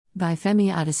By Femi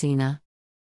Adesina.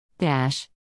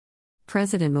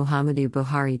 President Muhammadu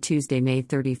Buhari Tuesday, May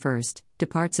 31st,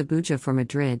 departs Abuja for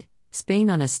Madrid, Spain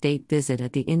on a state visit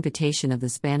at the invitation of the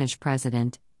Spanish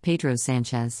President, Pedro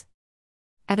Sanchez.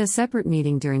 At a separate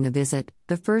meeting during the visit,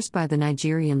 the first by the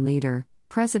Nigerian leader,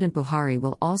 President Buhari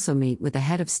will also meet with the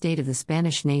head of state of the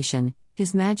Spanish nation,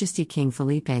 His Majesty King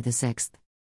Felipe VI.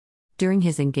 During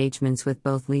his engagements with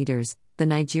both leaders, the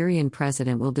Nigerian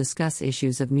president will discuss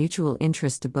issues of mutual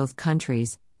interest to both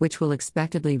countries, which will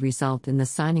expectedly result in the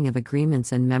signing of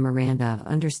agreements and memoranda of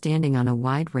understanding on a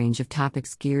wide range of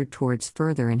topics geared towards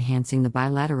further enhancing the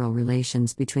bilateral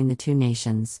relations between the two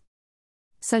nations.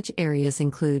 Such areas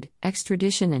include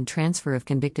extradition and transfer of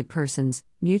convicted persons,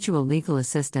 mutual legal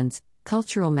assistance,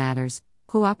 cultural matters,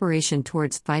 cooperation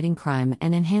towards fighting crime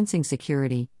and enhancing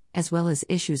security, as well as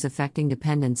issues affecting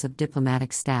dependence of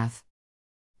diplomatic staff.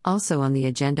 Also on the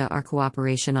agenda are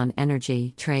cooperation on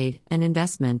energy, trade and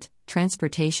investment,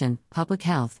 transportation, public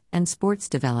health, and sports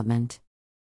development.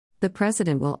 The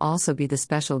President will also be the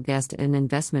special guest at an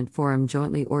investment forum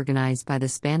jointly organized by the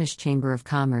Spanish Chamber of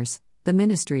Commerce, the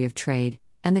Ministry of Trade,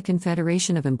 and the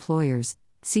Confederation of Employers,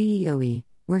 CEOE,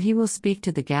 where he will speak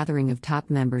to the gathering of top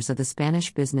members of the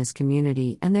Spanish business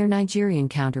community and their Nigerian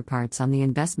counterparts on the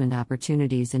investment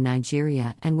opportunities in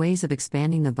Nigeria and ways of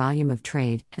expanding the volume of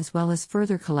trade, as well as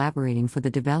further collaborating for the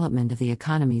development of the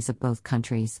economies of both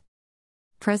countries.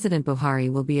 President Buhari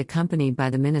will be accompanied by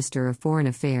the Minister of Foreign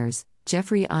Affairs,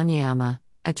 Geoffrey Onyeama,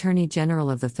 Attorney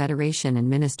General of the Federation and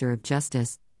Minister of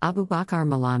Justice, Abubakar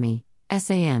Malami,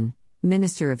 SAN,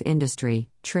 Minister of Industry,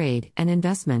 Trade and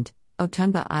Investment,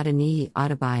 Otunba Adeniyi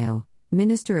Adebayo,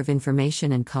 Minister of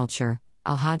Information and Culture,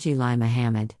 Alhaji Lai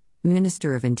Mohammed,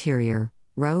 Minister of Interior,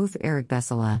 Rauf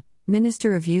Aribesala,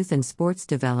 Minister of Youth and Sports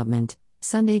Development,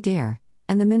 Sunday Dare,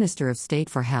 and the Minister of State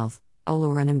for Health,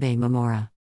 Oluronimbe Mamora.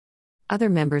 Other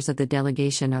members of the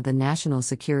delegation are the National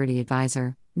Security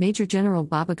Advisor, Major General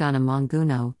Babagana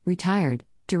Monguno, retired,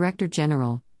 Director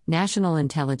General, National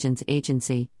Intelligence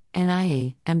Agency,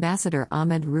 NIA, Ambassador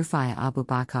Ahmed Rufai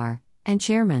Abubakar, and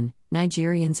Chairman,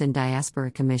 Nigerians in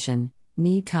Diaspora Commission,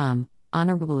 NIDCOM,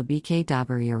 Honorable Abike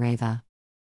Dabiri Areva.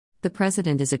 The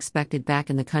President is expected back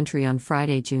in the country on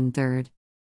Friday, June 3.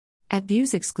 At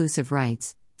Views Exclusive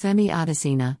Rights, Femi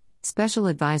Adesina, Special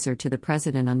Advisor to the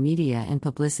President on Media and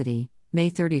Publicity, May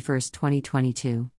 31, 2022.